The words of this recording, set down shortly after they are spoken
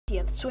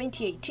30th,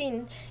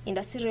 2018,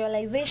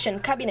 Industrialization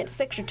Cabinet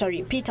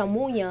Secretary Peter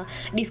Munya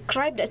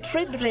described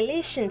trade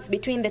relations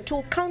between the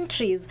two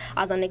countries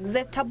as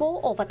unacceptable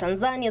over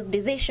Tanzania's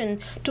decision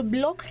to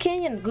block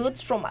Kenyan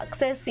goods from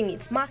accessing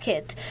its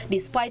market,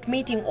 despite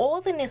meeting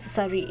all the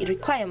necessary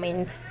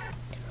requirements.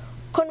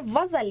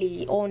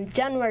 Conversely, on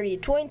January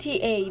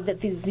 28th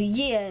this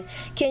year,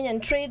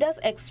 Kenyan traders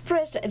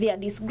expressed their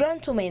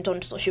disgruntlement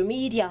on social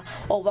media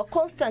over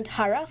constant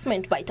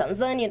harassment by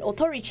Tanzanian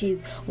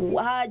authorities, who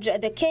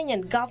urged the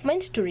Kenyan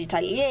government to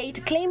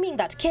retaliate, claiming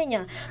that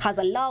Kenya has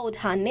allowed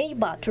her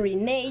neighbor to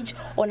renege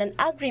on an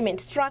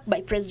agreement struck by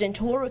President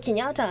Uhuru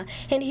Kenyatta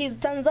and his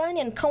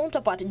Tanzanian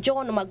counterpart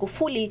John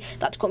Magufuli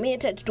that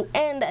committed to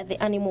end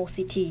the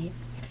animosity.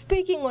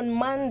 Speaking on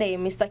Monday,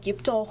 Mr.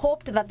 Kipto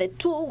hoped that the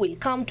two will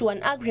come to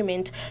an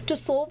agreement to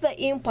solve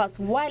the impasse,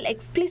 while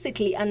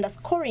explicitly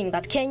underscoring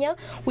that Kenya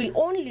will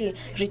only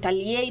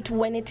retaliate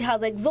when it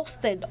has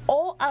exhausted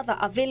all other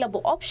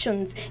available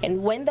options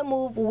and when the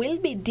move will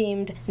be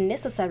deemed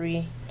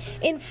necessary.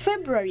 In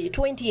February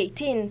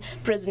 2018,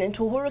 President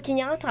Uhuru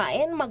Kenyatta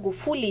and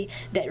Magufuli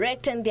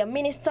directed their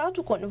minister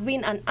to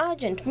convene an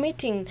urgent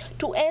meeting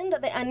to end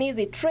the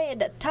uneasy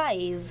trade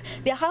ties.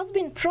 There has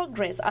been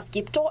progress, as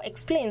Kipto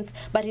explains,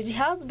 but it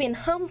has been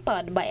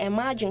hampered by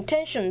emerging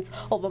tensions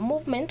over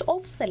movement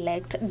of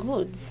select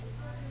goods.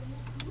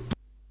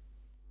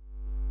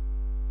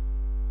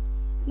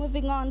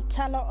 Moving on,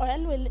 Talo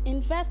Oil will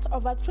invest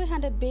over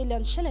 300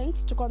 billion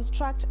shillings to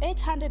construct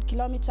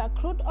 800-kilometer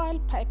crude oil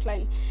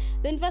pipeline.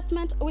 The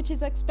investment, which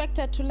is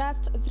expected to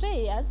last 3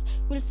 years,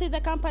 will see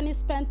the company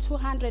spend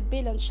 200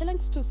 billion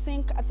shillings to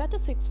sink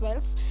 36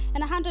 wells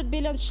and 100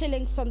 billion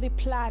shillings on the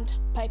planned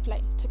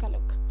pipeline. Take a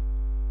look.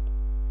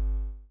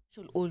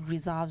 Oil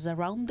reserves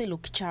around the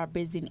Lokichar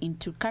Basin in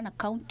Turkana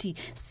County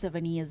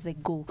 7 years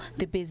ago.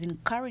 The basin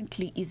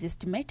currently is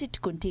estimated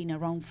to contain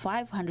around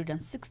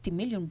 560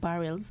 million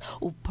barrels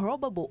of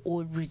probable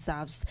oil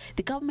reserves.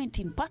 The government,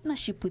 in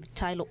partnership with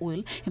Tyler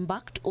Oil,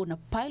 embarked on a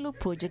pilot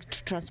project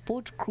to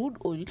transport crude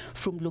oil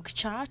from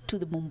Lokichar to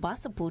the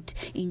Mombasa port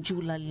in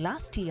July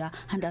last year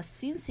and has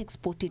since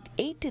exported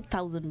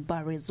 80,000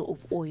 barrels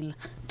of oil.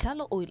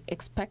 Tyler Oil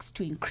expects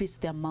to increase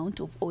the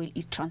amount of oil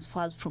it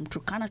transfers from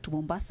Turkana to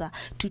Mombasa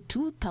to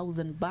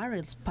 2,000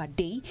 barrels per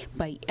day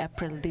by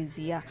April this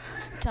year.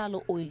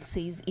 Talo Oil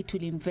says it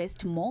will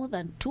invest more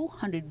than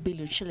 200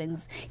 billion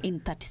shillings in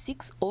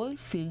 36 oil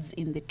fields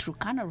in the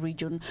Turkana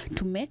region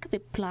to make the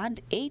planned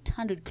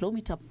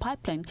 800-kilometer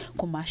pipeline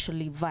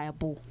commercially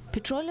viable.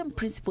 Petroleum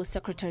Principal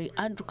Secretary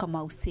Andrew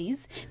Kamau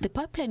says the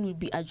pipeline will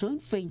be a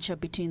joint venture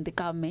between the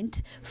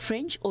government,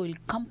 French oil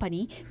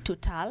company,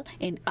 Total,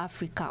 and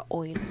Africa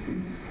Oil.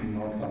 It's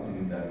not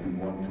something that we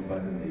want to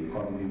burden the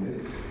economy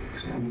with.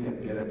 If we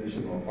can get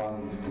additional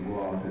funds to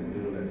go out and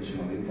build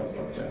additional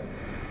infrastructure,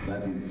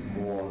 that is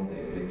more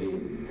the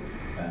aim.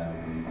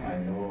 I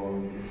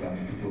know some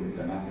people, it's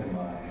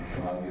anathema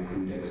to have your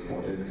crude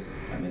exported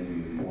and then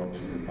you import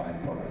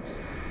refined product.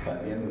 But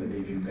at the end of the day,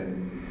 if you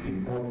can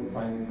import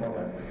refined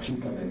product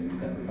cheaper than you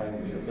can refine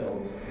it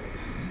yourself,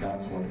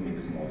 that's what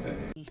makes more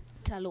sense.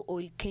 Talo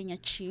Oil Kenya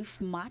Chief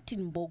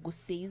Martin Bogo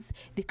says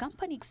the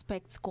company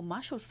expects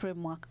commercial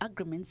framework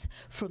agreements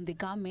from the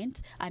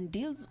government and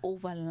deals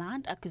over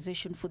land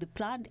acquisition for the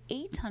planned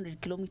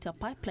 800-kilometer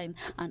pipeline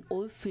and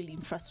oil field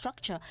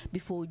infrastructure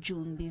before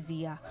June this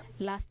year.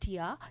 Last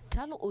year,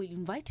 Talo Oil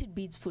invited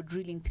bids for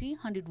drilling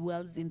 300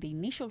 wells in the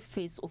initial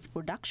phase of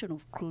production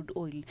of crude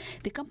oil.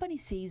 The company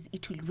says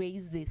it will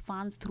raise the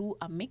funds through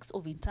a mix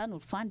of internal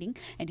funding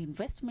and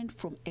investment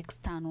from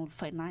external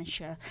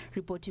financial.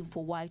 Reporting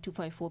for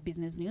Y254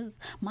 Business News,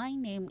 my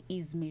name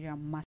is Miriam Mas.